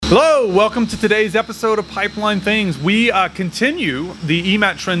Hello, welcome to today's episode of Pipeline Things. We continue the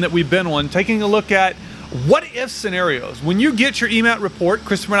EMAT trend that we've been on, taking a look at what-if scenarios. When you get your EMAT report,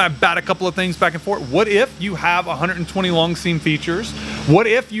 Christopher and I bat a couple of things back and forth. What if you have 120 long seam features? What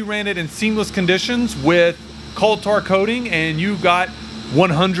if you ran it in seamless conditions with cold tar coating and you got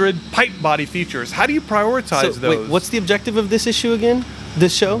 100 pipe body features? How do you prioritize those? Wait, what's the objective of this issue again?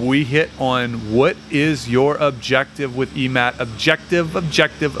 This show? We hit on what is your objective with EMAT. Objective.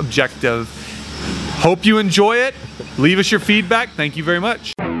 Hope you enjoy it. Leave us your feedback. Thank you very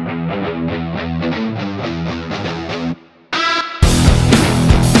much.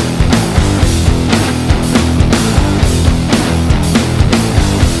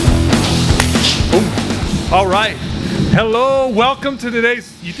 All right. Hello. Welcome to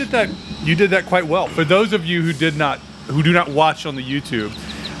today's. You did that quite well. For those of you who do not watch on the YouTube,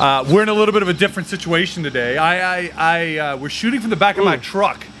 we're in a little bit of a different situation today. We're shooting from the back of my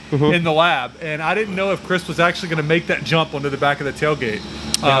truck in the lab, and I didn't know if Chris was actually going to make that jump onto the back of the tailgate.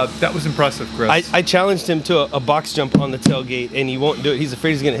 That was impressive, Chris. I challenged him to a box jump on the tailgate, and he won't do it. He's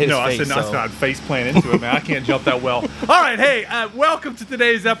afraid he's going to hit his face. No, I said, not face plant into it, man. I can't jump that well. All right, hey, welcome to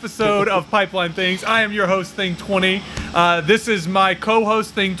today's episode of Pipeline Things. I am your host, Thing20. This is my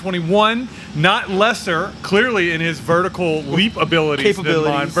co-host, Thing21. Not lesser, clearly, in his vertical leap abilities than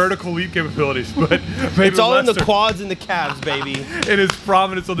mine. Vertical leap capabilities, but maybe it's all lesser in the quads and the calves, baby. in his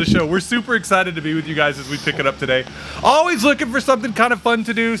prominence on the show. We're super excited to be with you guys as we pick it up today. Always looking for something kind of fun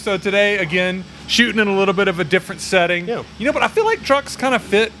to do. So today, again, shooting in a little bit of a different setting. Yeah. But I feel like trucks kind of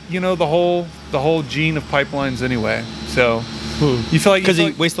fit, the whole gene of pipelines anyway. So you feel like because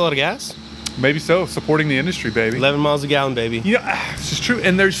he wastes a lot of gas. Maybe so, supporting the industry, baby. 11 miles a gallon, baby. This is true.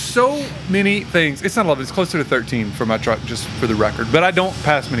 And there's so many things. It's not 11, it's closer to 13 for my truck, just for the record. But I don't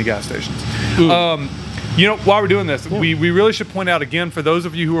pass many gas stations. While we're doing this, we really should point out again, for those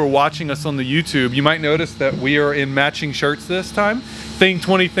of you who are watching us on the YouTube, you might notice that we are in matching shirts this time.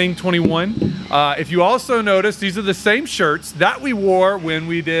 Thing20, Thing21. If you also notice, these are the same shirts that we wore when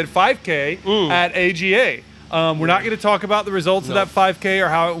we did 5K at AGA. We're not going to talk about the results of that 5K or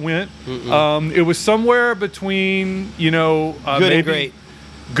how it went. It was somewhere between, good and great.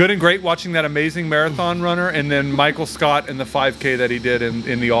 Good and great, watching that amazing marathon runner, and then Michael Scott and the 5K that he did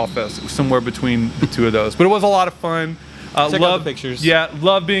in the office. It was somewhere between the two of those. But it was a lot of fun. Check out the pictures. Yeah,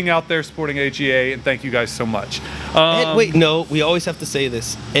 love being out there supporting AGA, and thank you guys so much. We always have to say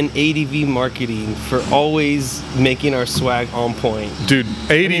this. And ADV Marketing for always making our swag on point. Dude,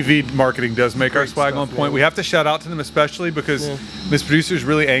 ADV Marketing does make our swag on point. Yeah. We have to shout out to them especially because Miss Producer's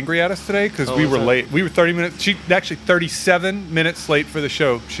really angry at us today because we were late. We were 30 minutes, 37 minutes late for the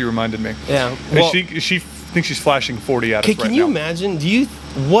show, she reminded me. Yeah. Well, she thinks she's flashing 40 at us right now. Can you imagine,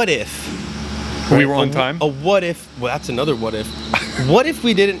 what if... We were on time? A what if... Well, that's another what if. What if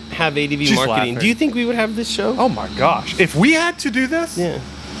we didn't have ADV She's Marketing? laughing. Do you think we would have this show? Oh my gosh. If we had to do this? Yeah.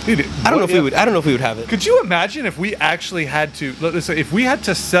 Dude, I don't know if we would have it. Could you imagine if we actually had to, let's say, if we had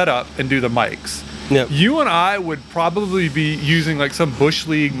to set up and do the mics? Yep. You and I would probably be using like some Bush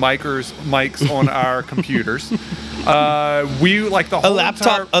League mics on our computers. We like the whole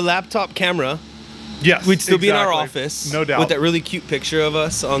a laptop camera. Yes, we'd still be in our exactly. office, no doubt, with that really cute picture of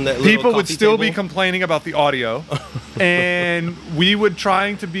us on that. People would still table. be complaining about the audio, and we would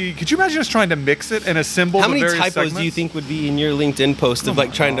trying to be. Could you imagine us trying to mix it and assemble? How many various typos segments? do you think would be in your LinkedIn post of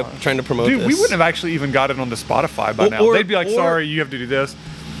trying to promote Dude, this? we wouldn't have actually even got it onto Spotify by now. They'd be like, "Sorry, you have to do this."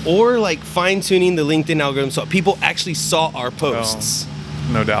 Or like fine tuning the LinkedIn algorithm so people actually saw our posts.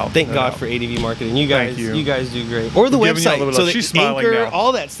 No doubt. Thank God for ADV Marketing. You guys do great. Or the I'm giving you a little website. bit So of- the she's smiling Anchor, now.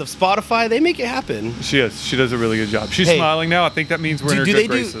 all that stuff, Spotify, they make it happen. She is. She does a really good job. She's Hey, smiling now. I think that means we're in her good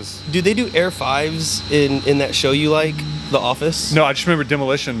graces. Do they do Air 5s in that show you like, The Office? No, I just remember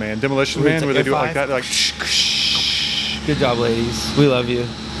Demolition Man. Demolition Man, where they do it like that. They're like, Good job, ladies. We love you.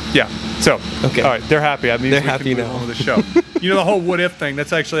 yeah. So, Okay. all right, they're happy. I mean, They're we can happy move now. on with the show. The whole what if thing.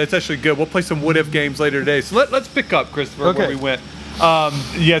 That's actually good. We'll play some what if games later today. So let's pick up, Christopher, where we went.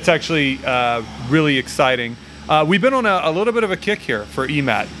 It's actually really exciting. We've been on a little bit of a kick here for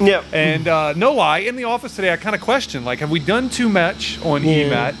EMAT. Yep. And no lie, in the office today, I kind of questioned, like, have we done too much on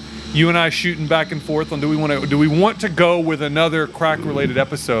EMAT? You and I shooting back and forth on do we want to go with another crack-related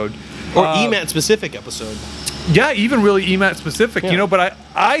episode? Or EMAT specific episode. Yeah, even really EMAT specific, Yeah. but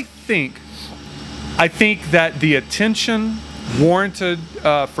I think that the attention warranted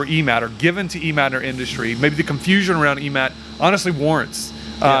for EMAT or given to EMAT in our industry, maybe the confusion around EMAT honestly warrants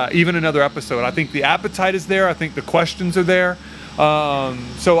even another episode. I think the appetite is there. I think the questions are there.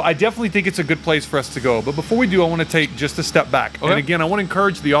 So I definitely think it's a good place for us to go. But before we do, I want to take just a step back. Okay. And again, I want to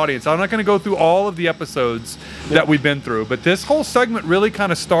encourage the audience. I'm not going to go through all of the episodes that we've been through, but this whole segment really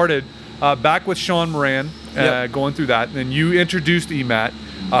kind of started back with Sean Moran, going through that. And then you introduced EMAT.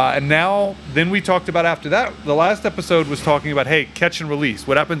 And then we talked about after that, the last episode was talking about, hey, catch and release.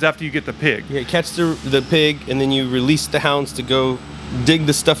 What happens after you get the pig? Yeah, catch the pig, and then you release the hounds to go dig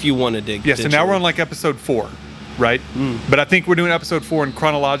the stuff you want to dig. Yes, and now we're on like episode 4, right? But I think we're doing episode 4 in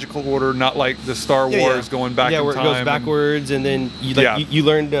chronological order, not like the Star Wars going back in time. Yeah, where it goes backwards, and then you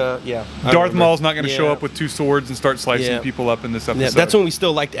learned, Darth Maul's not going to show up with 2 swords and start slicing people up in this episode. Yeah, that's when we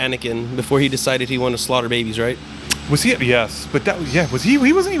still liked Anakin, before he decided he wanted to slaughter babies, right? Was he? Yes, but was he?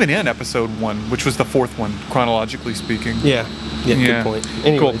 He wasn't even in episode 1, which was the 4th one, chronologically speaking. Yeah, good point.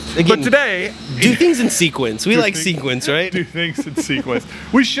 Anyways, cool. Again, but today, do things in sequence. We like sequence, right? Do things in sequence.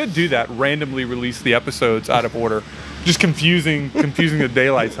 We should do that. Randomly release the episodes out of order, just confusing the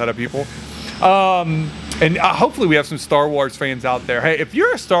daylights out of people. And hopefully we have some Star Wars fans out there. Hey, if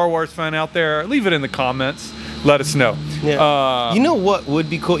you're a Star Wars fan out there, leave it in the comments. Let us know. Yeah. You know what would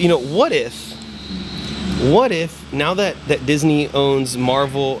be cool? You know, what if now that Disney owns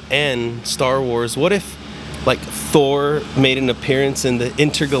Marvel and Star Wars, what if like Thor made an appearance in the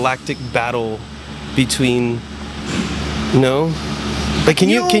intergalactic battle between, like can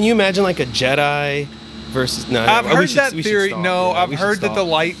you imagine like a Jedi versus? No, I've heard that theory. No, I've heard that the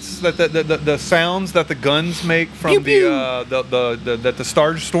lights, that the sounds that the guns make from that the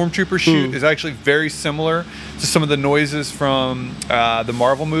Stormtroopers shoot is actually very similar to some of the noises from the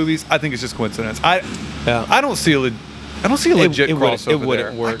Marvel movies. I think it's just coincidence. I don't see a legit crossover it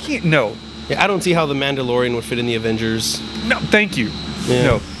wouldn't there. work. I can't. No. Yeah, I don't see how the Mandalorian would fit in the Avengers. No, thank you. Yeah.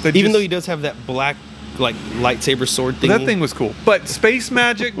 No, even though he does have that black like lightsaber sword thing. That thing was cool, but space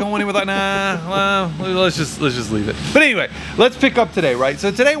magic going in with like let's just leave it. But anyway, let's pick up today, right?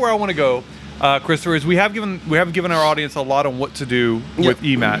 So today, where I want to go, Christopher, is we have given our audience a lot on what to do with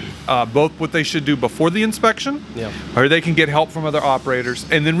EMAT, both what they should do before the inspection, or they can get help from other operators,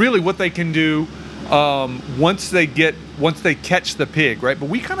 and then really what they can do once they catch the pig, right? But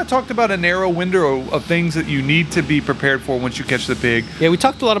we kind of talked about a narrow window of things that you need to be prepared for once you catch the pig. Yeah, we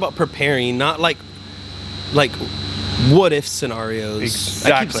talked a lot about preparing, not like what if scenarios.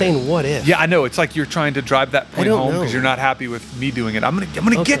 Exactly. I keep saying what if. Yeah, I know. It's like you're trying to drive that point home because you're not happy with me doing it. I'm gonna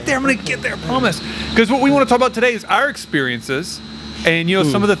get there. I'm gonna get there. I promise. Because what we want to talk about today is our experiences, and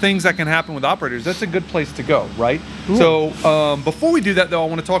some of the things that can happen with operators. That's a good place to go, right? So before we do that, though, I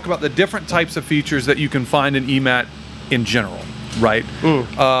want to talk about the different types of features that you can find in EMAT in general, right?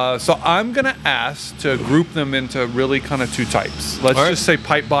 So I'm gonna ask to group them into really kind of 2 types. Let's just say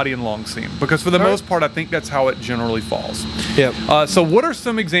pipe body and long seam, because for the most part, I think that's how it generally falls. Yeah. So what are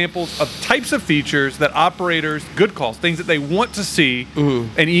some examples of types of features that operators, good calls, things that they want to see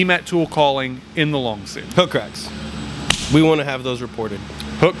an EMAT tool calling in the long seam? Hook cracks. We want to have those reported.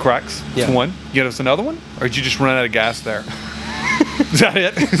 Hook cracks. Yeah. That's one. Get us another one, or did you just run out of gas there? Is that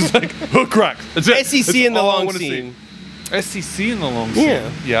it? It's like hook cracks. That's it. SEC in the long seam. SCC in the long seam.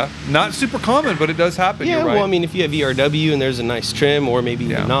 Yeah. Not super common, but it does happen. Yeah, you're right. well, I mean, if you have ERW and there's a nice trim, or maybe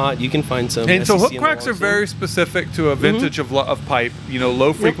not, you can find some. And so SCC hook cracks are very specific to a vintage of pipe,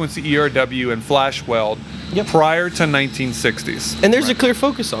 low frequency ERW and flash weld prior to 1960s. And there's a clear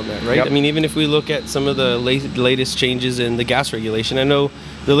focus on that, right? Yep. I mean, even if we look at some of the latest changes in the gas regulation, I know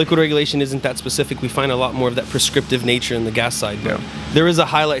the liquid regulation isn't that specific. We find a lot more of that prescriptive nature in the gas side. But there is a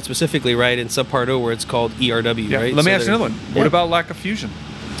highlight specifically, right, in Subpart O where it's called ERW, right? Let me ask you another one. What about lack of fusion?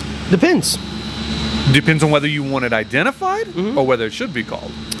 Depends. Depends on whether you want it identified or whether it should be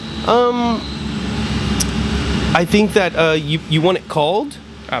called. I think that you want it called.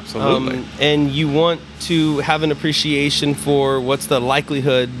 Absolutely. And you want to have an appreciation for what's the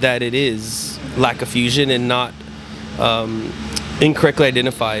likelihood that it is lack of fusion and not incorrectly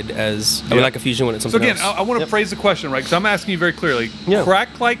identified as lack of fusion when it's something else. So again, I want to phrase the question, right? Because I'm asking you very clearly.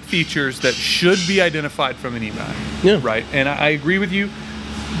 Crack-like features that should be identified from an EMAT. Yeah. Right? And I agree with you.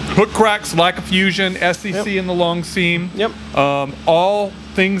 Hook cracks, lack of fusion, SCC in the long seam. All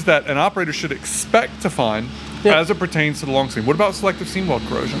things that an operator should expect to find as it pertains to the long seam. What about selective seam weld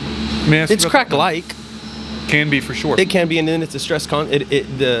corrosion? It's crack-like. Can be for sure. It can be, and then it's a stress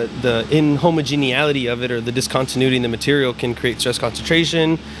the inhomogeneity of it, or the discontinuity in the material, can create stress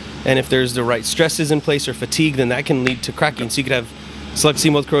concentration. And if there's the right stresses in place or fatigue, then that can lead to cracking. So you could have selective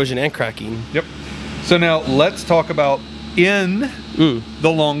seam weld corrosion and cracking. Yep. So now let's talk about in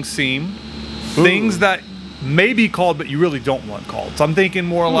the long seam things that may be called but you really don't want called. So I'm thinking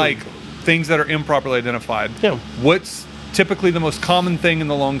more like things that are improperly identified. Yeah. What's typically the most common thing in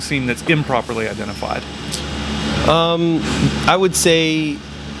the long seam that's improperly identified? I would say,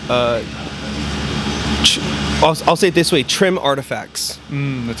 I'll say it this way: trim artifacts.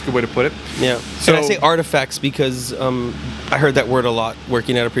 That's a good way to put it. Yeah. So- And I say artifacts because I heard that word a lot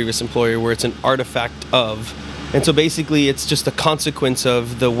working at a previous employer, where it's an artifact of. And so basically, it's just a consequence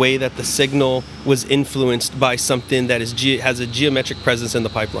of the way that the signal was influenced by something that has a geometric presence in the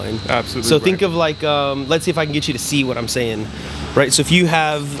pipeline. Absolutely. So right. think of like, let's see if I can get you to see what I'm saying, right? So if you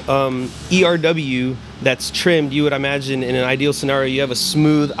have ERW that's trimmed, you would imagine in an ideal scenario, you have a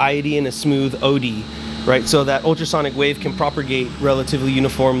smooth ID and a smooth OD, right? So that ultrasonic wave can propagate relatively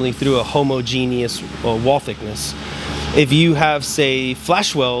uniformly through a homogeneous wall thickness. If you have, say,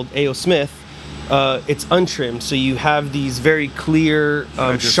 flash weld, A.O. Smith, it's untrimmed, so you have these very clear,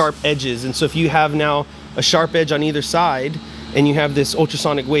 sharp edges. And so if you have now a sharp edge on either side, and you have this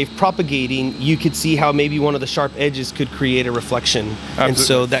ultrasonic wave propagating, you could see how maybe one of the sharp edges could create a reflection. Absolutely. And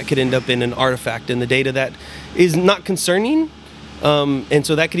so that could end up in an artifact in the data that is not concerning. And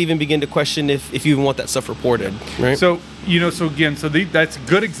so that could even begin to question if you even want that stuff reported, right? So, that's a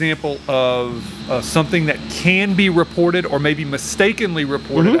good example of something that can be reported or maybe mistakenly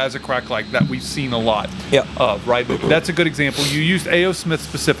reported as a crack like that we've seen a lot Yeah. of, right? That's a good example. You used A.O. Smith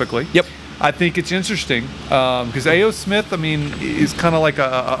specifically. Yep. I think it's interesting because A.O. Smith, I mean, is kind of like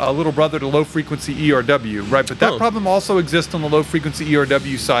a little brother to low frequency ERW, right? But that problem also exists on the low frequency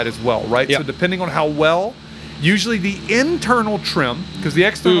ERW side as well, right? Yep. So depending on how well, usually the internal trim, because the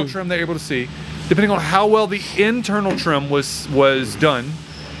external trim they're able to see, depending on how well the internal trim was done,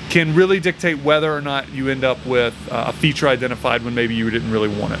 can really dictate whether or not you end up with a feature identified when maybe you didn't really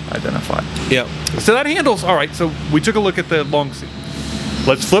want it identified. Yeah. So that handles, all right, so we took a look at the long C.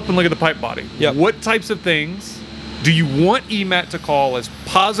 Let's flip and look at the pipe body. Yep. What types of things do you want EMAT to call as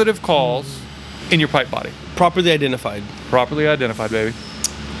positive calls in your pipe body? Properly identified. Properly identified, baby.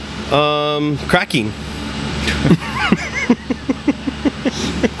 Cracking.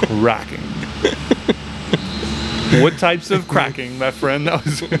 Cracking. What types of cracking, my friend? That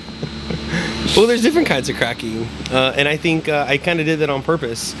was Well, there's different kinds of cracking, and I think I kind of did that on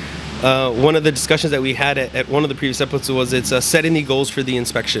purpose. One of the discussions that we had at one of the previous episodes was it's setting the goals for the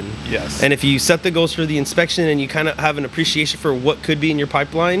inspection. Yes. And if you set the goals for the inspection and you kind of have an appreciation for what could be in your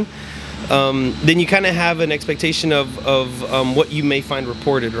pipeline, then you kind of have an expectation of what you may find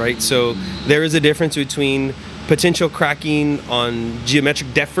reported, right? So there is a difference between potential cracking on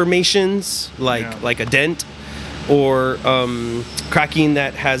geometric deformations, like a dent, or cracking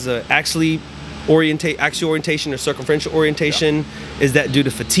that has a axial orientation or circumferential orientation. Yeah. Is that due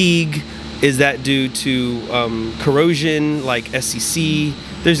to fatigue? Is that due to corrosion, like SCC?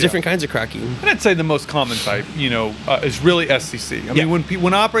 There's different kinds of cracking. And I'd say the most common type, is really SCC. I mean,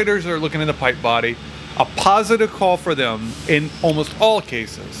 when operators are looking in the pipe body, a positive call for them in almost all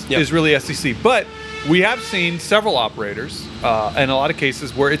cases is really SCC. But we have seen several operators, in a lot of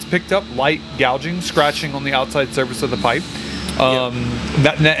cases, where it's picked up light gouging, scratching on the outside surface of the pipe.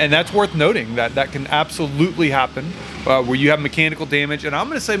 And that's worth noting that can absolutely happen where you have mechanical damage, and I'm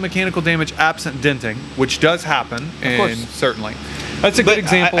going to say mechanical damage absent denting, which does happen, of course. Certainly. That's a good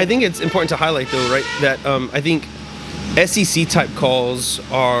example. I think it's important to highlight, though, right, that I think SEC type calls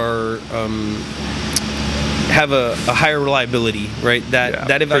have a higher reliability, right?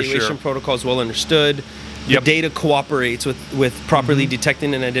 That evaluation protocol is well understood. The data cooperates with properly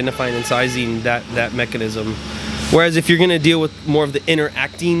detecting and identifying and sizing that mechanism. Whereas if you're going to deal with more of the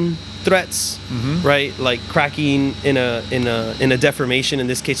interacting threats, right, like cracking in a deformation, in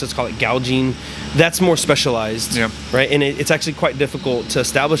this case let's call it gouging, that's more specialized, right? And it's actually quite difficult to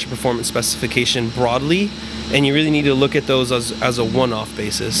establish a performance specification broadly, and you really need to look at those as a one-off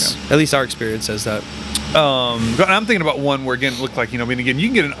basis. At least our experience says that. I'm thinking about one where, again, it looked like, you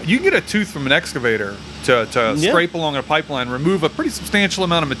can get a tooth from an excavator to scrape along a pipeline, remove a pretty substantial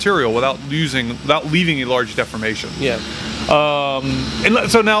amount of material without leaving a large deformation. Yeah.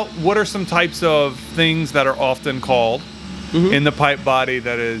 And so now, what are some types of things that are often called in the pipe body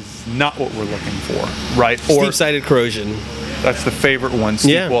that is not what we're looking for, right? Steep-sided corrosion. That's the favorite one,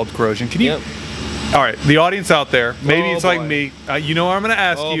 steep-walled corrosion. Can you? All right, the audience out there, maybe it's like me. You know what I'm going to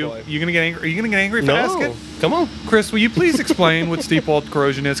ask you. Boy. You're going to get angry. Are you going to get angry if I ask it? Come on. Chris, will you please explain what steep-walled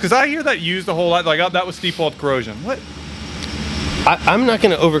corrosion is? Because I hear that used a whole lot. Like, that was steep-walled corrosion. What? I'm not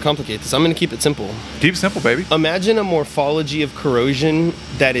going to overcomplicate this. I'm going to keep it simple. Keep it simple, baby. Imagine a morphology of corrosion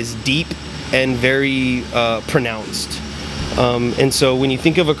that is deep and very pronounced. And so when you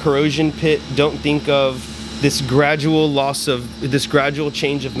think of a corrosion pit, don't think of this gradual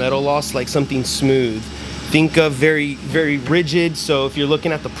change of metal loss like something smooth. Think of very, very rigid. So if you're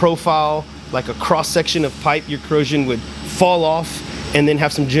looking at the profile, like a cross section of pipe, your corrosion would fall off and then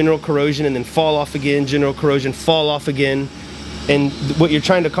have some general corrosion and then fall off again, general corrosion, fall off again. And what you're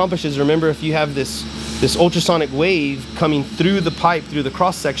trying to accomplish is, remember, if you have this ultrasonic wave coming through the pipe, through the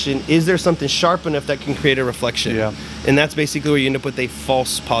cross section, is there something sharp enough that can create a reflection? Yeah. And that's basically where you end up with a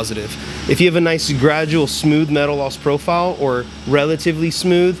false positive. If you have a nice gradual smooth metal loss profile, or relatively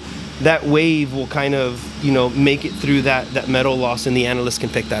smooth, that wave will kind of, make it through that metal loss, and the analyst can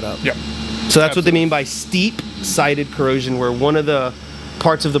pick that up. Yep. So that's what they mean by steep sided corrosion, where one of the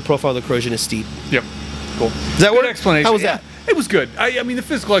parts of the profile of the corrosion is steep. Yep. Cool. Does that work? Good explanation. How was that? It was good. I mean, the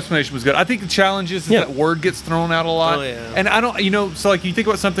physical explanation was good. I think the challenge is that word gets thrown out a lot. Oh, yeah. And I don't, so like you think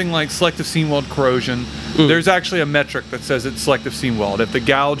about something like selective seam weld corrosion, there's actually a metric that says it's selective seam weld. If the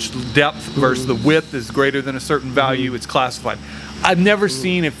gouge depth versus the width is greater than a certain value, it's classified. I've never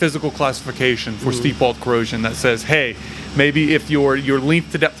seen a physical classification for steep weld corrosion that says, hey, maybe if your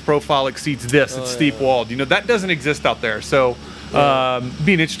length to depth profile exceeds this, it's steep walled. That doesn't exist out there. So be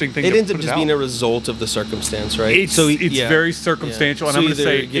an interesting thing. It to ends up put just out. being a result of the circumstance, right? It's very circumstantial, and So I'm going to either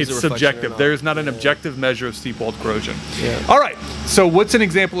say it gives it's a reflection or subjective. not. There's not an objective measure of steep walled corrosion. Yeah. All right. So what's an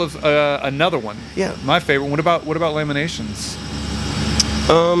example of another one? Yeah. My favorite. What about laminations?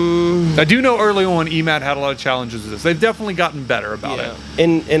 I do know early on EMAT had a lot of challenges with this. They've definitely gotten better about it.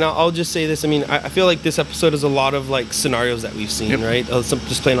 And I'll just say this. I mean, I feel like this episode is a lot of like scenarios that we've seen, right?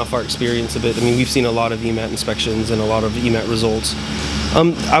 Just playing off our experience a bit. I mean, we've seen a lot of EMAT inspections and a lot of EMAT results.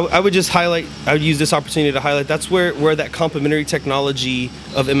 I would just highlight, I would use this opportunity to highlight, that's where that complementary technology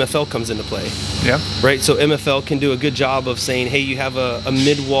of MFL comes into play. Yeah. Right? So MFL can do a good job of saying, hey, you have a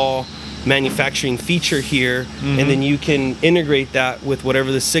mid-wall manufacturing feature here, and then you can integrate that with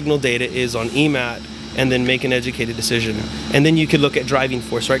whatever the signal data is on EMAT, and then make an educated decision. And then you could look at driving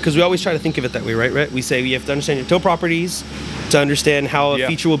force, right? Because we always try to think of it that way, right? We say you have to understand your toe properties to understand how a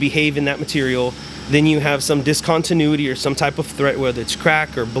feature will behave in that material. Then you have some discontinuity or some type of threat, whether it's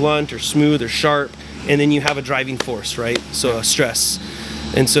crack or blunt or smooth or sharp, and then you have a driving force, right? So a stress.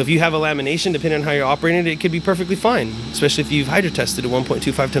 And so if you have a lamination, depending on how you're operating it, it could be perfectly fine, especially if you've hydro tested at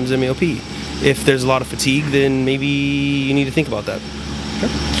 1.25 times MAOP. If there's a lot of fatigue, then maybe you need to think about that.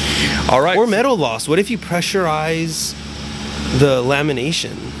 All right. Or metal loss. What if you pressurize the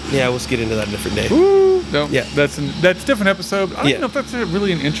lamination? Yeah, let's get into that a different day. No, Yeah. that's a different episode. I don't know if that's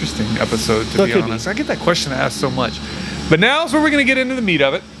really an interesting episte, to be honest. I get that question asked so much. But now is where we're going to get into the meat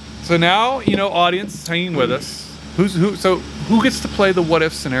of it. So now, audience hanging with us. Who gets to play the what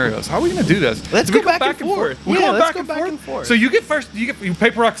if scenarios? How are we going to do this? Let's go back and forth. We're Yeah, going let's back go and back forth. and forth. So you get first. You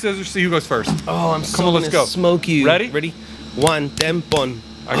paper, rock, scissors. See who goes first. Oh, I'm Come on, let's go. smoke you. Ready? Ready? One, tempon.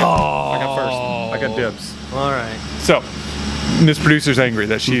 I got first. I got dibs. All right. So, Miss Producer's angry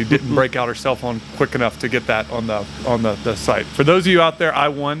that she didn't break out her cell phone quick enough to get that on the site. For those of you out there, I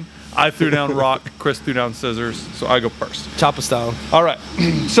won. I threw down rock. Chris threw down scissors. So I go first. Choppa style. All right.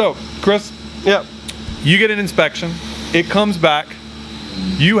 So, Chris, Yep. you get an inspection. It comes back.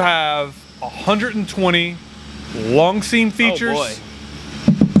 You have 120 long seam features. Oh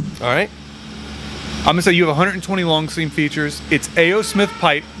boy. All right. I'm going to say you have 120 long seam features. It's A.O. Smith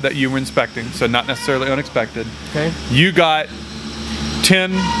pipe that you were inspecting, so not necessarily unexpected. Okay. You got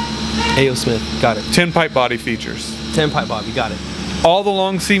 10 A.O. Smith. Got it. 10 pipe body features. 10 pipe bob. You got it. All the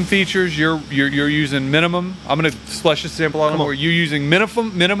long seam features, you're using minimum. I'm going to flesh this sample out where you're using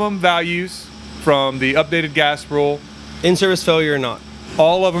minimum values from the updated gas rule. In service failure or not?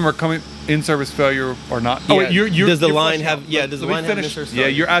 All of them are coming in service failure or not. Oh, wait, Does the you're line fleshing have? out. Yeah. Does the Let me line have finish. in service Yeah,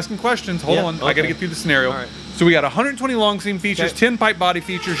 failure? you're asking questions. Hold Yeah, on. I got to okay. get through the scenario. All right. So we got 120 long seam features, Okay. 10 pipe body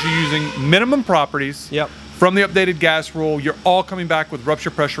features. You're using minimum properties. Yep. From the updated gas rule, you're all coming back with rupture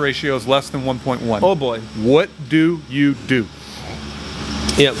pressure ratios less than 1.1. Oh boy. What do you do?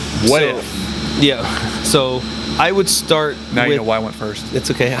 Yep. What So- if? Yeah. So I would start. Now with, you know why I went first. It's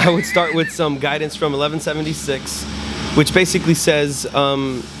okay. I would start with some guidance from 1176, which basically says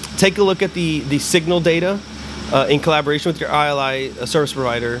take a look at the signal data in collaboration with your ILI service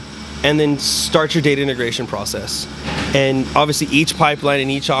provider, and then start your data integration process. And obviously each pipeline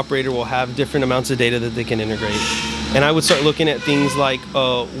and each operator will have different amounts of data that they can integrate. And I would start looking at things like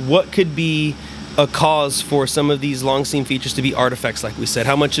what could be a cause for some of these long seam features to be artifacts, like we said.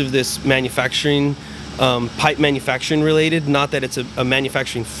 How much of this manufacturing, pipe manufacturing related, not that it's a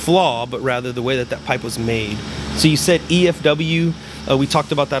manufacturing flaw, but rather the way that pipe was made. So you said EFW, we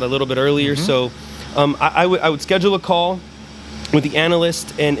talked about that a little bit earlier. So I would schedule a call with the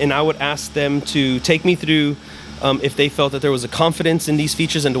analyst, and I would ask them to take me through if they felt that there was a confidence in these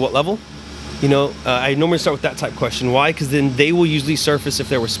features and to what level. I normally start with that type question. Why? Because then they will usually surface if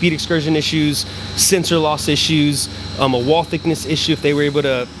there were speed excursion issues, sensor loss issues, a wall thickness issue, if they were able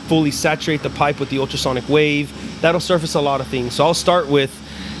to fully saturate the pipe with the ultrasonic wave. That'll surface a lot of things. So I'll start with,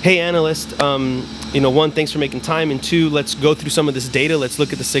 hey, analyst, one, thanks for making time, and two, let's go through some of this data. Let's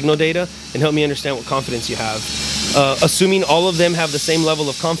look at the signal data and help me understand what confidence you have. Assuming all of them have the same level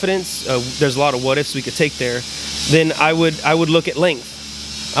of confidence, there's a lot of what ifs we could take there. Then I would look at length.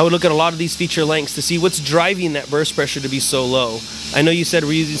 I would look at a lot of these feature lengths to see what's driving that burst pressure to be so low. I know you said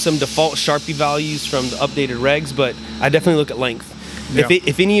we're using some default Sharpie values from the updated regs, but I definitely look at length. Yeah.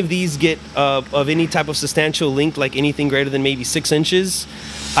 If any of these get of any type of substantial length, like anything greater than maybe 6 inches,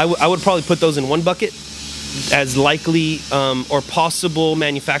 I would probably put those in one bucket as likely or possible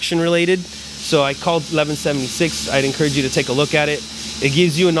manufacturing related. So I called 1176. I'd encourage you to take a look at it. It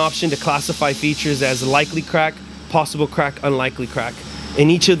gives you an option to classify features as likely crack, possible crack, unlikely crack. And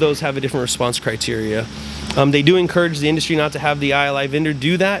each of those have a different response criteria. They do encourage the industry not to have the ILI vendor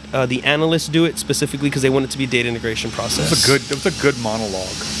do that. The analysts do it specifically because they want it to be a data integration process. That was a good monologue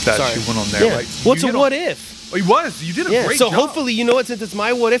that you went on there, right? What's a what if? Oh, he was. You did a great job. So hopefully, since it's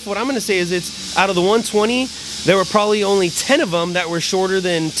my what if, what I'm going to say is it's out of the 120, there were probably only 10 of them that were shorter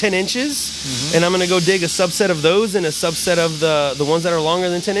than 10 inches. Mm-hmm. And I'm going to go dig a subset of those and a subset of the ones that are longer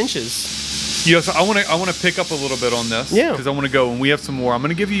than 10 inches. So I want to pick up a little bit on this because I want to go, and we have some more. I'm going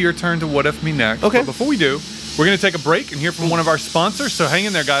to give you your turn to what if me next. Okay. But before we do, we're going to take a break and hear from one of our sponsors. So hang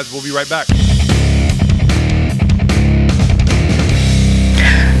in there, guys. We'll be right back.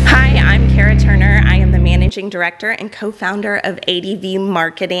 Hi, I'm Kara Turner. I am the managing director and co-founder of ADV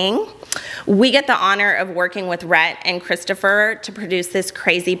Marketing. We get the honor of working with Rhett and Christopher to produce this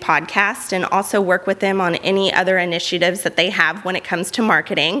crazy podcast and also work with them on any other initiatives that they have when it comes to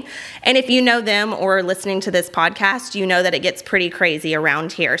marketing. And if you know them or are listening to this podcast, you know that it gets pretty crazy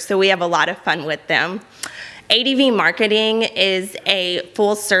around here. So we have a lot of fun with them. ADV Marketing is a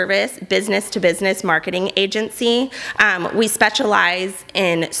full-service business-to-business marketing agency. We specialize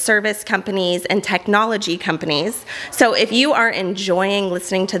in service companies and technology companies. So if you are enjoying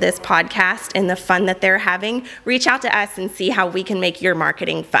listening to this podcast and the fun that they're having, reach out to us and see how we can make your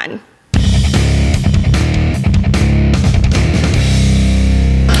marketing fun.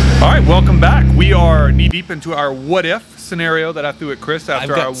 All right, welcome back. We are knee-deep into our what-if scenario that I threw at Chris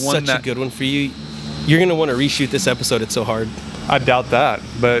after I've got such a good one for you. You're going to want to reshoot this episode. It's so hard. I doubt that.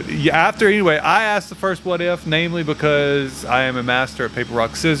 But anyway, I asked the first what if, namely because I am a master at paper,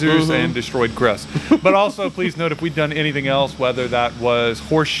 rock, scissors and destroyed Chris. But also, please note if we've done anything else, whether that was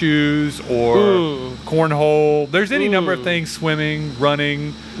horseshoes or cornhole, there's any number of things, swimming,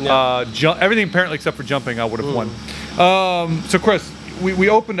 running, everything apparently except for jumping, I would have won. So Chris, we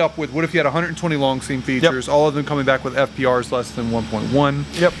opened up with what if you had 120 long seam features, all of them coming back with FPRs less than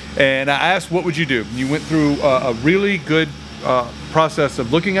 1.1. Yep. And I asked, what would you do? You went through a really good process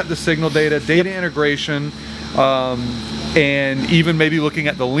of looking at the signal data integration, and even maybe looking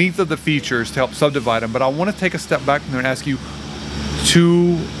at the length of the features to help subdivide them. But I want to take a step back from there and ask you,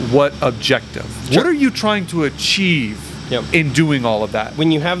 to what objective? Sure. What are you trying to achieve in doing all of that?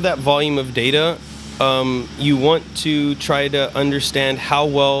 When you have that volume of data, you want to try to understand how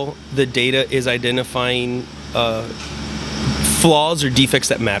well the data is identifying flaws or defects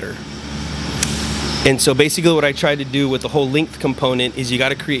that matter. And so basically what I try to do with the whole length component is you got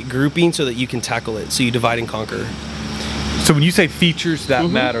to create grouping so that you can tackle it. So you divide and conquer. So when you say features that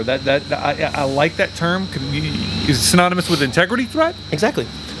matter, I like that term. Is it synonymous with integrity threat? Exactly.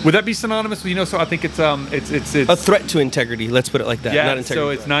 Would that be synonymous with, so I think it's a threat to integrity. Let's put it like that. Yeah, not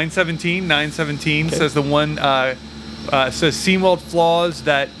integrity. So it's 917 says the one says seam weld flaws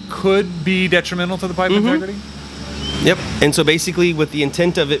that could be detrimental to the pipe integrity. Yep. And so basically, with the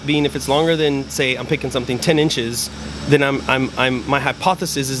intent of it being, if it's longer than, say, I'm picking something 10 inches, then my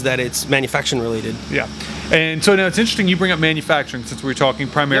hypothesis is that it's manufacturing related. Yeah. And so now it's interesting you bring up manufacturing since we're talking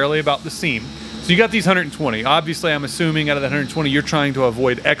primarily about the seam. So you got these 120. Obviously, I'm assuming out of that 120, you're trying to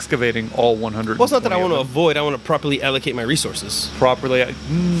avoid excavating all 100. Well, it's not that I want to avoid. I want to properly allocate my resources. Properly.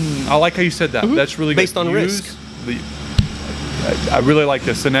 I like how you said that. That's really good. Based on risk. I really like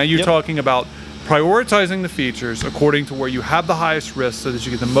this. So now you're talking about prioritizing the features according to where you have the highest risk so that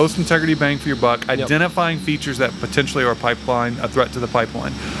you get the most integrity bang for your buck, identifying features that potentially are a threat to the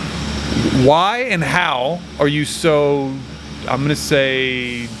pipeline. Why and how are you so, I'm going to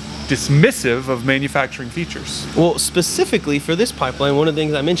say, dismissive of manufacturing features? Well, specifically for this pipeline, one of the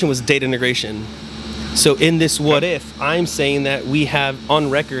things I mentioned was data integration. So in this what if, I'm saying that we have on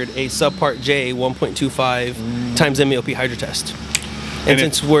record a subpart J 1.25 times MAOP hydro test. And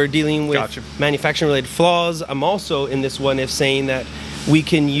since we're dealing with manufacturing related flaws, I'm also in this one if saying that we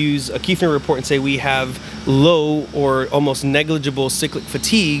can use a Kiefner report and say we have low or almost negligible cyclic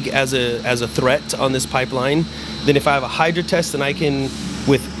fatigue as a threat on this pipeline. Then if I have a Hydra test, then I can,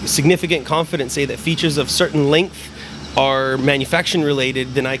 with significant confidence, say that features of certain length are manufacturing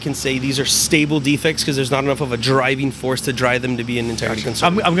related, then I can say these are stable defects because there's not enough of a driving force to drive them to be an integrity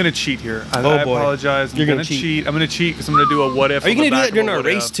concern. I'm going to cheat here. I boy. apologize. You're going gonna to cheat. cheat. I'm going to cheat because I'm going to do a what if. Are you going to do that during our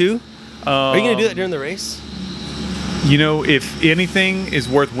race too? Are you going to do that during the race? You know, if anything is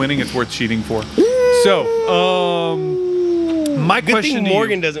worth winning, it's worth cheating for. So, my Good question thing to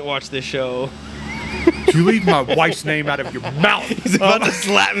Morgan you, doesn't watch this show. you leave my wife's name out of your mouth. He's about to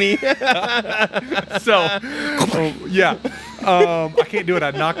slap me. So, yeah, I can't do it.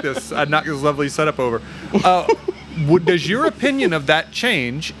 I'd knock this lovely setup over. Does your opinion of that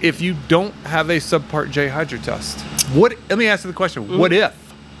change if you don't have a Subpart J Hydra test? Let me ask you the question. What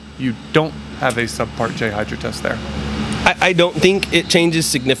if you don't have a Subpart J Hydra test there? I don't think it changes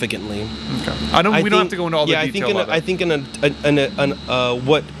significantly. Okay. We don't have to go into all the detail of it. I think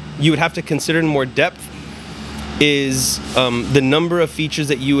what you would have to consider in more depth is the number of features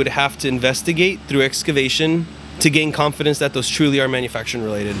that you would have to investigate through excavation to gain confidence that those truly are manufacturing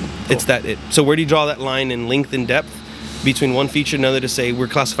related. Cool. It's that it. So where do you draw that line in length and depth between one feature and another to say we're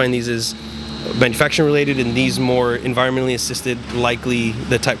classifying these as manufacturing related and these more environmentally assisted, likely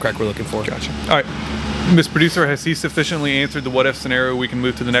the type crack we're looking for? Gotcha. All right. Ms. Producer, has he sufficiently answered the what if scenario? We can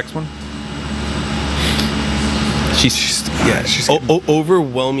move to the next one? She's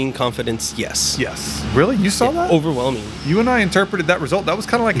overwhelming confidence, yes. Yes. Really? You saw that? Overwhelming. You and I interpreted that result. That was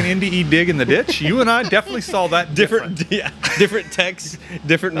kind of like an NDE dig in the ditch. You and I definitely saw that different. Different text,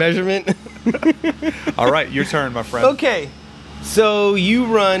 different measurement. All right, your turn, my friend. Okay. So you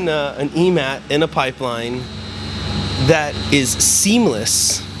run an EMAT in a pipeline that is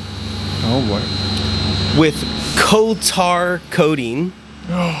seamless. Oh, boy. With coal tar coating.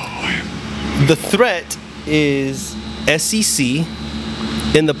 Oh, the threat is SEC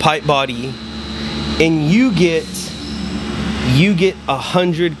in the pipe body, and you get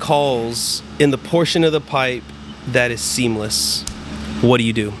 100 calls in the portion of the pipe that is seamless. What do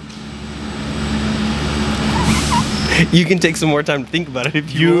you do? You can take some more time to think about it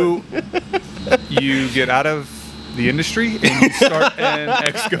if you want. You get out of the industry and you start an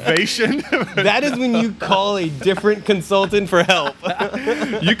excavation. That is when you call a different consultant for help.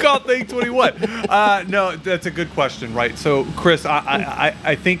 You call Thing 21. No, that's a good question, right? So, Chris,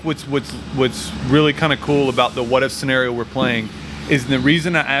 I think what's really kind of cool about the what if scenario we're playing is the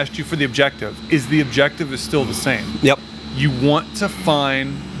reason I asked you for the objective is still the same. Yep. You want to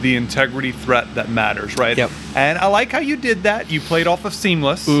find the integrity threat that matters, right? Yep. And I like how you did that. You played off of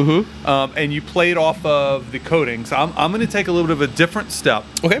seamless, and you played off of the coating. So I'm going to take a little bit of a different step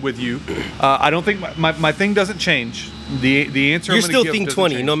with you. I don't think my thing doesn't change. The answer You're I'm still give Thing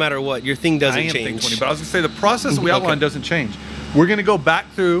 20, change. No matter what. Your thing doesn't change. I am Thing 20, but I was going to say the process that we outlined doesn't change. We're going to go back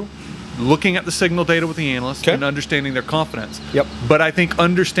through looking at the signal data with the analyst and understanding their confidence. Yep. But I think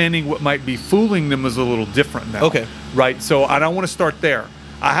understanding what might be fooling them is a little different now. Okay. Right? So I don't want to start there.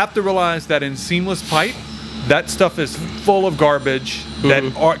 I have to realize that in seamless pipe, that stuff is full of garbage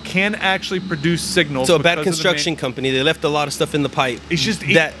that can actually produce signals. So a bad construction company, they left a lot of stuff in the pipe. It's just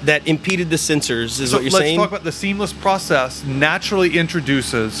that impeded the sensors, is what you're saying? Let's talk about the seamless process. Naturally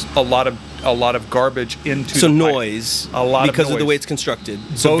introduces a lot of garbage into the noise, pipe. A lot because of the way it's constructed.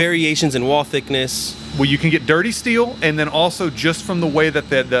 So variations in wall thickness. Well, you can get dirty steel, and then also just from the way that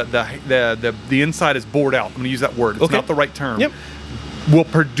the inside is bored out. I'm going to use that word. It's not the right term. Yep. Will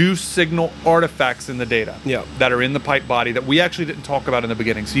produce signal artifacts in the data Yeah. that are in the pipe body that we actually didn't talk about in the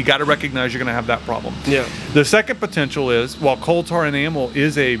beginning. So you got to recognize you're going to have that problem. Yeah. The second potential is while coal tar enamel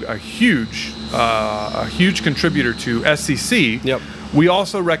is a huge contributor to SCC. Yep. We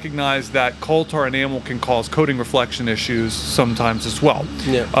also recognize that coal tar enamel can cause coating reflection issues sometimes as well.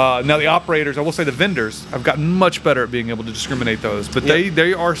 Yeah. Now the operators, I will say the vendors, have gotten much better at being able to discriminate those, but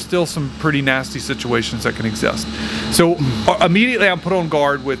they are still some pretty nasty situations that can exist. So immediately I'm put on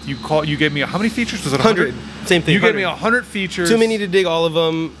guard with you gave me how many features? Was it 100? Same thing. You gave me 100 features. Too many to dig all of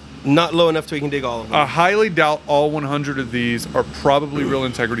them. Not low enough to we can dig all of them. I highly doubt all 100 of these are probably real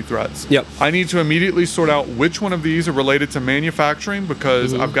integrity threats. Yep. I need to immediately sort out which one of these are related to manufacturing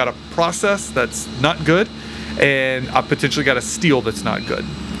because I've got a process that's not good and I've potentially got a steel that's not good,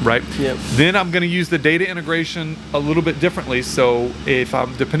 right? Yep. Then I'm going to use the data integration a little bit differently. So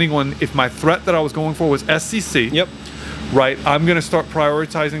depending on if my threat that I was going for was SCC. Yep. Right, I'm going to start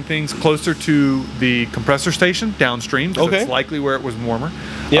prioritizing things closer to the compressor station downstream because it's likely where it was warmer.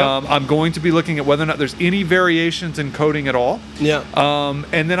 Yep. I'm going to be looking at whether or not there's any variations in coding at all. Yeah.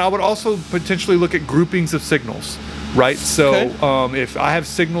 And then I would also potentially look at groupings of signals. right? So Okay. if I have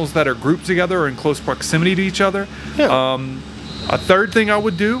signals that are grouped together or in close proximity to each other, Yeah. a third thing I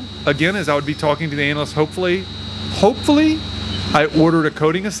would do, again, is I would be talking to the analyst. Hopefully, I ordered a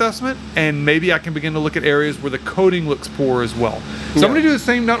coding assessment, and maybe I can begin to look at areas where the coding looks poor as well. So Yeah. I'm going to do the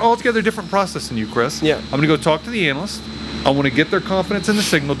same, not altogether different process than you, Chris. Yeah. I'm going to go talk to the analyst. I want to get their confidence in the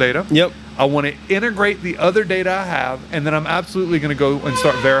signal data. Yep. I want to integrate the other data I have, and then I'm absolutely going to go and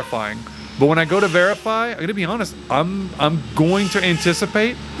start verifying. But when I go to verify, I'm going to be honest, I'm going to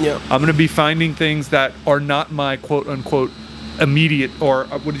anticipate. Yeah. I'm going to be finding things that are not my quote unquote immediate, or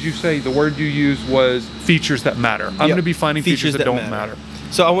what did you say? The word you used was features that matter. I'm going to be finding features that don't matter.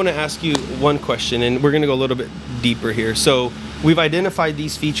 So I want to ask you one question, and we're going to go a little bit deeper here. So we've identified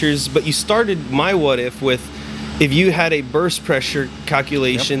these features, but you started my what if with if you had a burst pressure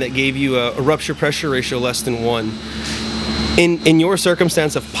calculation that gave you a rupture pressure ratio less than 1. In your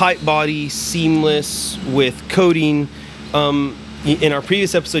circumstance of pipe body, seamless, with coating, in our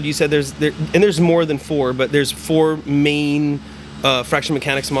previous episode you said there's more than 4, but there's 4 main fraction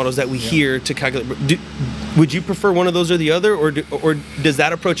mechanics models that we hear to calculate. Would you prefer one of those or the other, or does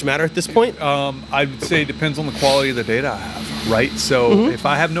that approach matter at this point? I would say it depends on the quality of the data I have, right? So if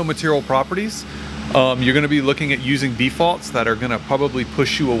I have no material properties, you're going to be looking at using defaults that are going to probably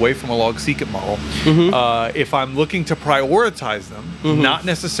push you away from a log secant model. If I'm looking to prioritize them, not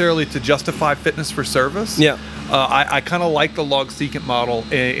necessarily to justify fitness for service, I kind of like the log secant model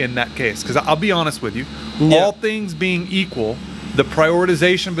in that case, because I'll be honest with you, all things being equal, the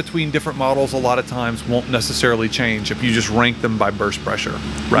prioritization between different models a lot of times won't necessarily change if you just rank them by burst pressure,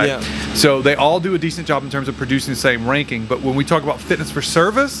 right? Yeah. So they all do a decent job in terms of producing the same ranking, but when we talk about fitness for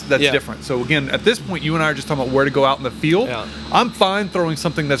service, that's different. So again, at this point, you and I are just talking about where to go out in the field. I'm fine throwing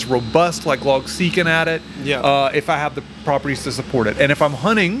something that's robust like log secant at it if I have the properties to support it. And if I'm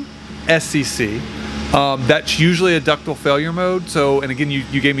hunting SCC, that's usually a ductile failure mode. So, and again,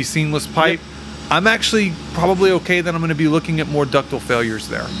 you gave me seamless pipe. I'm actually probably okay that I'm going to be looking at more ductile failures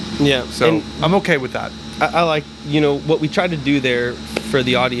there. Yeah. So and I'm okay with that. I like, what we tried to do there for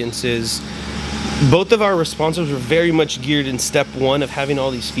the audience is both of our responses were very much geared in step 1 of having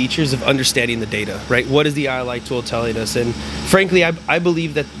all these features of understanding the data, right? What is the ILI tool telling us? And frankly, I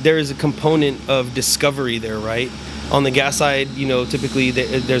believe that there is a component of discovery there, right? On the gas side, typically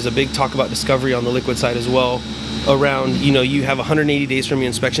there's a big talk about discovery on the liquid side as well. Around, you have 180 days from your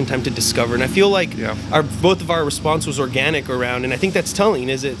inspection time to discover, and I feel like both of our response was organic around, and I think that's telling.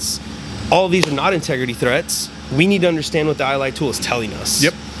 Is it's all of these are not integrity threats. We need to understand what the ILI tool is telling us.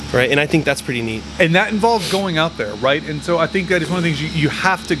 Yep. Right, and I think that's pretty neat. And that involves going out there, right? And so I think that is one of the things you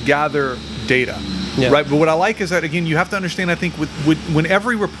have to gather data, right? But what I like is that, again, you have to understand, I think, with when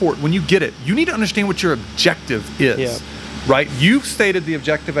every report, when you get it, you need to understand what your objective is. Right? You've stated the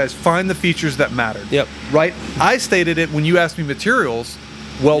objective as find the features that mattered. Right? I stated it when you asked me materials.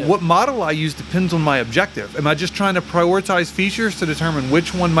 Well, what model I use depends on my objective. Am I just trying to prioritize features to determine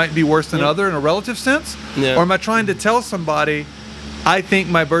which one might be worse than other in a relative sense? Or am I trying to tell somebody, I think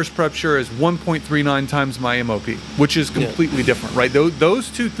my burst pressure is 1.39 times my MOP, which is completely different, right? Those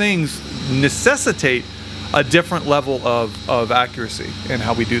two things necessitate a different level of accuracy in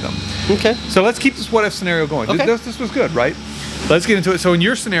how we do them. Okay. So let's keep this what if scenario going. Okay. This was good, right? Let's get into it. So in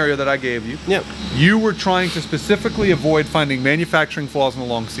your scenario that I gave you, you were trying to specifically avoid finding manufacturing flaws in the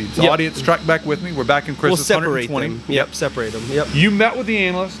long seeds. So audience, track back with me. We're back in Chris's 120. Them. Separate them. You met with the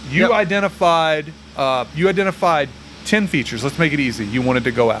analyst. You identified 10 features. Let's make it easy. You wanted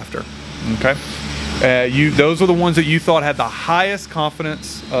to go after. Okay. Those are the ones that you thought had the highest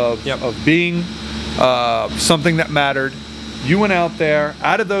confidence of being something that mattered. You went out there.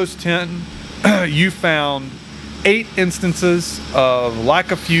 Out of those 10, you found 8 instances of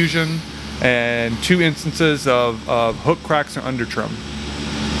lack of fusion and 2 instances of hook cracks or under trim.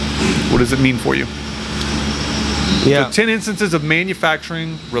 What does it mean for you? So 10 instances of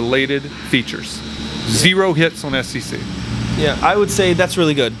manufacturing related features. 0 hits on SCC. I would say that's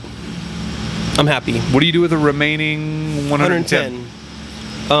really good. I'm happy. What do you do with the remaining 110?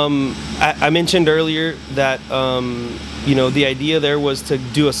 I mentioned earlier that the idea there was to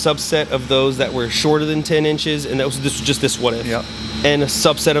do a subset of those that were shorter than 10 inches, and this was just this what if, and a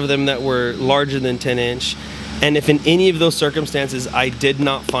subset of them that were larger than 10 inch. And if in any of those circumstances I did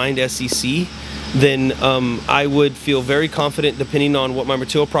not find SCC, then I would feel very confident depending on what my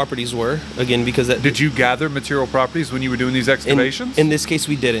material properties were. Again, because did you gather material properties when you were doing these excavations? In this case,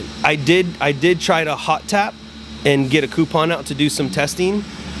 we didn't. I did try to hot tap and get a coupon out to do some testing,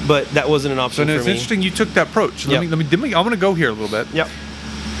 but that wasn't an option for me. So it's interesting you took that approach. Let me. I'm going to go here a little bit.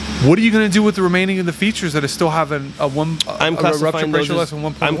 What are you going to do with the remaining of the features that are still having a rupture pressure less than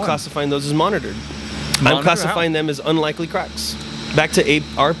 1.1? I'm classifying those as monitored. I'm classifying them as unlikely cracks. Back to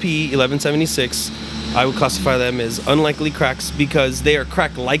RP 1176, I would classify them as unlikely cracks because they are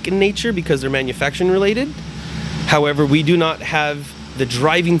crack-like in nature because they're manufacturing related. However, we do not have the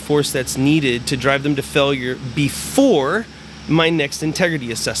driving force that's needed to drive them to failure before my next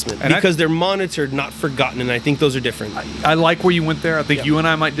integrity assessment, And because they're monitored, not forgotten, and I think those are different. I like where you went there. I think you and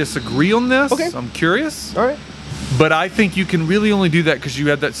I might disagree on this. Okay. I'm curious. All right. But I think you can really only do that because you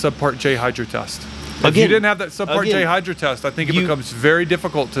had that subpart J hydro test. If you Again, didn't have that subpart J hydro test, I think it becomes very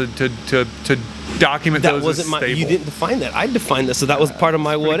difficult to document That those wasn't as my. stable. You didn't define that. I defined this, so that was part of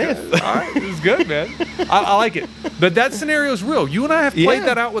my what if. All right, it was good, man. I like it. But that scenario is real. You and I have played Yeah,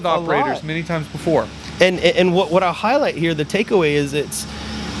 that out with a operators lot. many times before. And what I'll highlight here, the takeaway is it's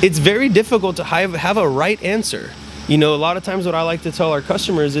very difficult to have a right answer. You know, a lot of times what I like to tell our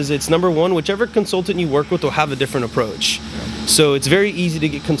customers is it's number one, whichever consultant you work with will have a different approach. So it's very easy to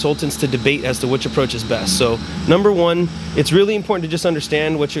get consultants to debate as to which approach is best. So number one, it's really important to just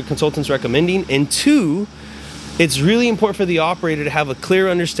understand what your consultant's recommending. And two, it's really important for the operator to have a clear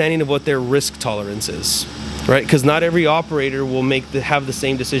understanding of what their risk tolerance is. Right, because not every operator will have the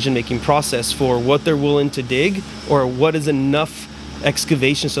same decision-making process for what they're willing to dig or what is enough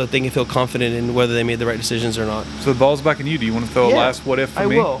excavation so that they can feel confident in whether they made the right decisions or not. So the ball's back in you. Do you want to throw a last what if for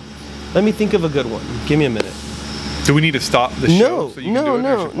me? I will. Let me think of a good one. Give me a minute. Do we need to stop the show so you can do it?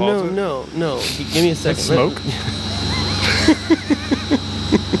 Or should pause it? No. Give me a second. Smoke?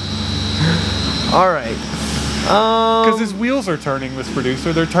 All right. Because his wheels are turning, this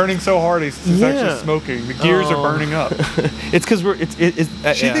producer. They're turning so hard, he's actually smoking. The gears are burning up. It's because we're.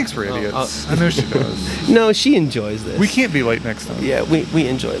 She thinks we're idiots. I know she does. No, she enjoys this. We can't be late next time. Yeah, we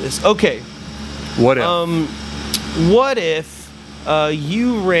enjoy this. Okay. What if? What if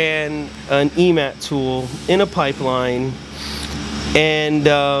you ran an EMAT tool in a pipeline and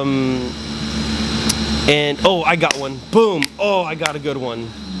oh, I got one. Boom. Oh, I got a good one.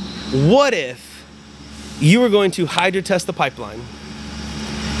 What if you were going to hydro test the pipeline,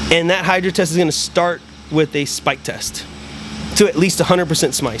 and that hydro test is going to start with a spike test to at least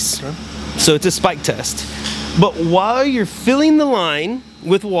 100% smice. Okay. So it's a spike test. But while you're filling the line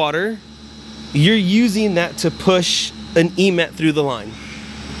with water, you're using that to push an EMAT through the line.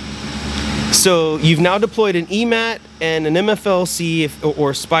 So you've now deployed an EMAT and an MFLC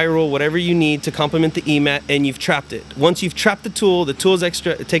or spiral, whatever you need to complement the EMAT, and you've trapped it. Once you've trapped the tool is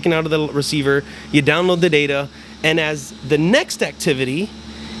taken out of the receiver, you download the data, and as the next activity,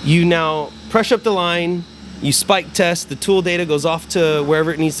 you now pressure up the line, you spike test, the tool data goes off to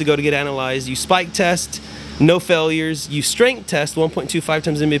wherever it needs to go to get analyzed, you spike test, no failures, you strength test, 1.25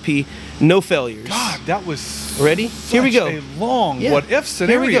 times MVP, no failures. God, that was ready? Here we go. a long what if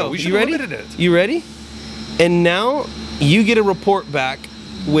scenario. Here we go. We should You have ready? limited it. You ready? And now you get a report back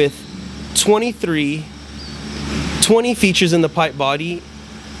with 20 features in the pipe body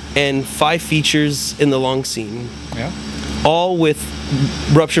and 5 features in the long seam. Yeah. All with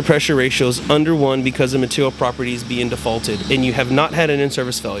rupture pressure ratios under 1 because of material properties being defaulted, and you have not had an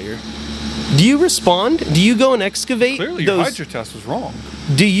in-service failure. Do you respond? Do you go and excavate Clearly, your those? hydro test was wrong.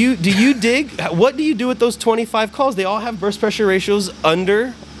 Do you dig? What do you do with those 25 calls? They all have burst pressure ratios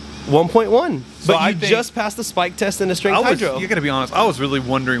under 1.1. So But I you think- just passed the spike test and the strength hydro. You got to be honest. I was really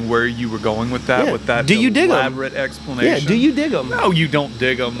wondering where you were going with that. Yeah. With that Do you dig 'em? elaborate explanation. Yeah, do you dig them? No, you don't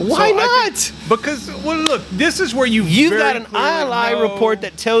dig them. Why not? Because look, this is where you. You've very got an clearly ILI know- report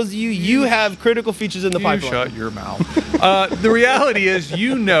that tells you have critical features in the You pipeline. shut your mouth. The reality is,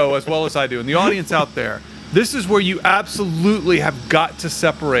 you know as well as I do, and the audience out there, this is where you absolutely have got to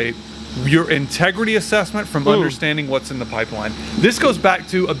separate your integrity assessment from understanding what's in the pipeline. This goes back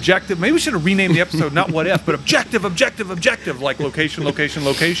to objective. Maybe we should have renamed the episode not what if, but objective, like location,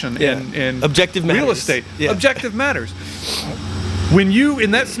 Yeah. in Objective real matters. estate. Yeah. Objective matters. When you,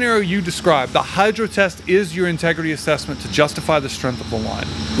 in that scenario you described, the hydro test is your integrity assessment to justify the strength of the line.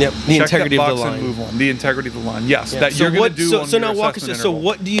 Yep, the Check integrity that of box the and line. move on. The integrity of the line. Yes, Yeah. that So you're going what- to do so, on so your now walk us assessment through. So interval.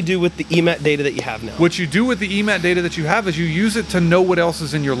 what do you do with the EMAT data that you have now? What you do with the EMAT data that you have is you use it to know what else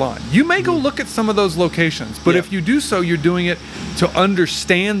is in your line. You may go look at some of those locations, but Yeah. if you do so, you're doing it to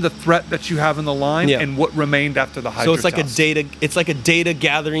understand the threat that you have in the line Yeah. and what remained after the hydro So it's like test. a data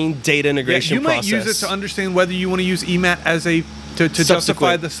gathering, data Yeah, integration you might process. use it to understand whether you want to use EMAT as a to justify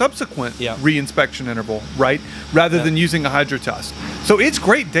Subsequent. the subsequent Yeah. reinspection interval, right? Rather Yeah. than using a hydro test. So it's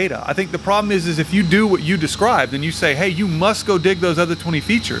great data. I think the problem is if you do what you described and you say, hey, you must go dig those other 20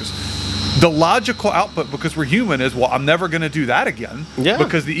 features, The logical output, because we're human, is, well, I'm never going to do that again. Yeah.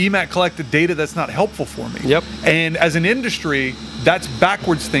 Because the EMAT collected data that's not helpful for me. Yep. And as an industry, that's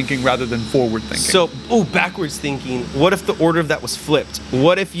backwards thinking rather than forward thinking. So, backwards thinking. What if the order of that was flipped?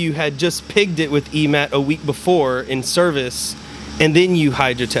 What if you had just pigged it with EMAT a week before in service, and then you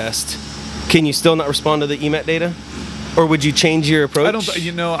hydro test? Can you still not respond to the EMAT data? Or would you change your approach? I don't.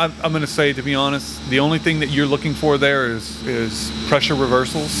 I'm going to say, to be honest, the only thing that you're looking for there is pressure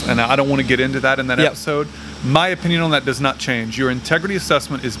reversals, and I don't want to get into that in that episode. My opinion on that does not change. Your integrity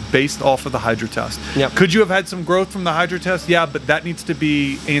assessment is based off of the hydro test. Yep. Could you have had some growth from the hydro test? Yeah, but that needs to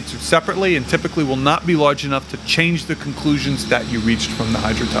be answered separately, and typically will not be large enough to change the conclusions that you reached from the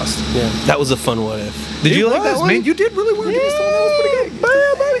hydro test. Yeah, that was a fun what if. Did you like that one? Man, you did really well. Give me some. That was pretty good.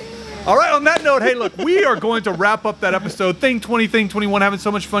 Baby. All right, on that note, hey, look, we are going to wrap up that episode. Thing 20, Thing 21, having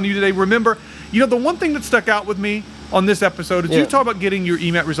so much fun with you today. Remember, the one thing that stuck out with me on this episode is you talk about getting your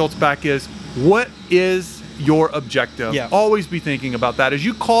EMAT results back is, what is your objective? Yeah. Always be thinking about that. As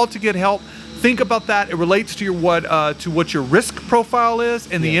you call to get help, think about that. It relates to your what your risk profile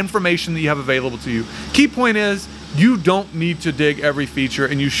is and the information that you have available to you. Key point is, you don't need to dig every feature,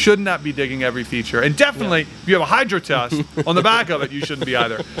 and you should not be digging every feature. And definitely, if you have a hydro test on the back of it, you shouldn't be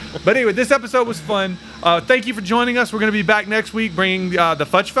either. But anyway, this episode was fun. Thank you for joining us. We're going to be back next week bringing the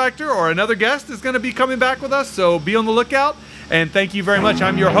Fudge Factor, or another guest is going to be coming back with us, so be on the lookout. And thank you very much.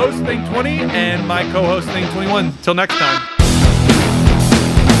 I'm your host, Thing 20, and my co-host, Thing 21. Till next time.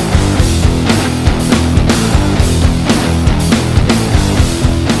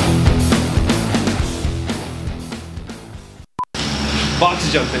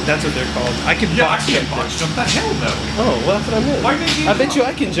 Box jumping, that's what they're called. I can box jump this. jump that. Hell no. Oh, well, that's what I meant. Why didn't you I bet you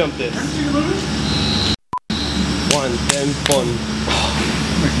I can jump this. 1, 10, fun.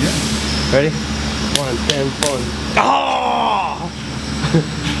 Ready? 1, 10, fun. Oh!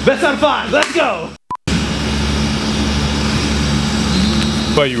 Best out of 5, let's go!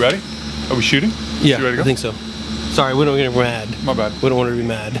 But you ready? Are we shooting? Yeah, You ready to go? I think so. Sorry, we don't get mad. My bad. We don't want her to be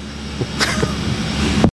mad.